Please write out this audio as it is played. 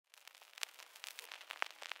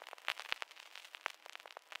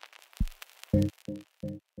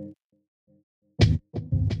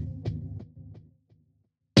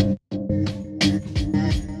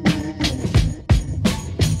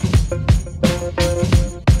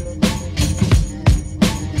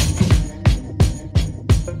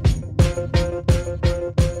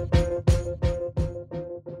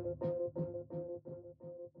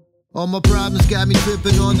All my problems got me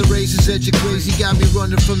tripping on the razor's edge of crazy. Got me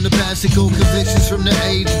running from the past and cold convictions from the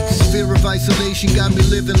 80s. Fear of isolation got me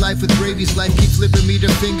living life with rabies. Life keeps slipping me the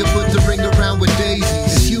finger, put the ring around with daisies.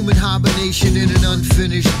 It's human hibernation in an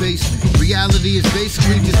unfinished basement. Reality is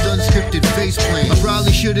basically just unscripted face plan. I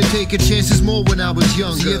probably should've taken chances more when I was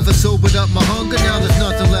younger. See, if I sobered up my hunger, now there's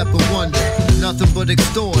nothing left but wonder. Nothing but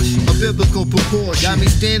extortion, a biblical proportion. Got me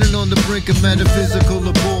standing on the brink of metaphysical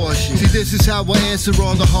abortion. See, this is how I answer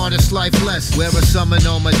all the hardest life lessons, where I summon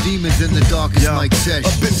all my demons in the darkest mic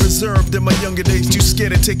sessions. A bit reserved in my younger days, too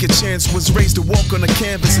scared to take a chance. Was raised to walk on a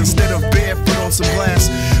canvas instead of barefoot on some glass.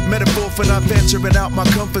 Metaphor for not venturing out my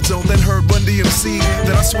comfort zone. Then heard Run DMC,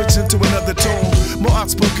 then I switched into another tone. More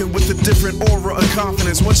outspoken with a different aura and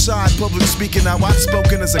confidence. One side, public speaking, now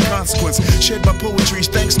outspoken as a consequence. Shared my poetry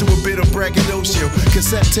thanks to a bit of braggadocio.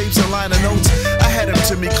 Cassette tapes and liner notes, I had them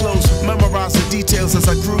to me close. Memorized the details as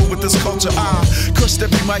I grew with this culture. I crushed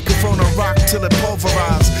every microphone on rock till it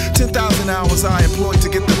pulverized. 10,000 hours I employed to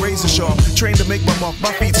get the razor sharp. Trained to make my mark,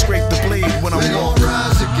 my feet scrape the blade when I walk. We gon'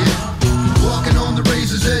 rise again, walking on the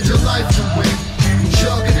razor's edge of life to win.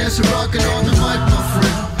 Sharking and rocking on the mic, my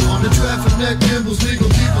friend. On the traffic neck, Nymbl, we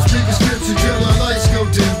gon' keep on speaking scripture till our lights go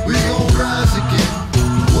dim. We gon' rise again,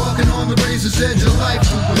 walking on the razor's edge of life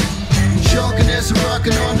to win. Sharking and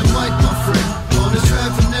rocking on the mic, my friend. On the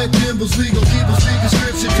traffic neck, Nymbl, we gon' keep on speaking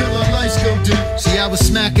scripture till our lights go dim. See, I was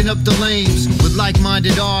smacking up the lanes with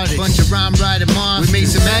like-minded artists, bunch of rhyme-writing monsters. We made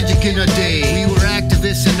some magic in our day. We were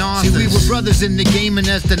activists and authors. See, we were brothers in the game, and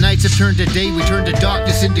as the nights have turned to day, we turned the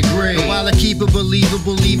darkness into gray. But while I keep it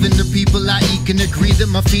believable, even the people I eat can agree that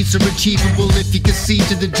my feats are achievable. If you can see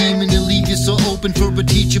to the demon and leave you so open for a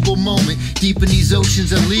teachable moment, deep in these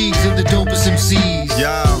oceans and leagues of the dopest MCs.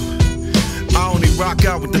 I only rock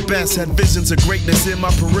out with the best. Had visions of greatness in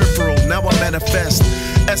my peripheral, now I manifest.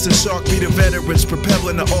 Essence Shark be the veterans,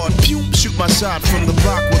 propelling the art. Pew, shoot my shot from the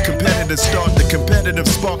block where competitors start. The competitive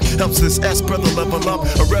spark helps this S-brother level up.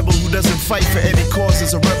 A rebel who doesn't fight for any cause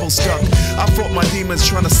is a rebel stuck. I fought my demons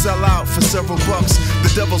trying to sell out for several bucks.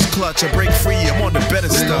 The devil's clutch, I break free, I'm on the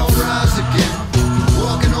better stuff. We gon' rise again,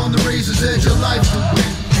 walking on the razor's edge of life to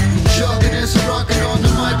win. Sharking and rocking on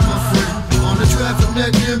the mic, my friend. On the traffic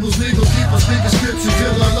neck, Nymbl, we gon' keep on speaking scripture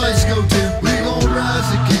till our lights go dim. We gon' rise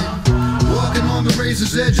again, walking on the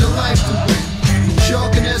razor's edge of life to win.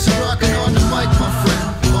 Sharking and rocking on the mic, my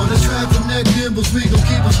friend. On the traffic neck, Nymbl, we gon'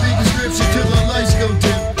 keep on speaking scripture till our lights go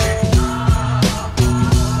dim.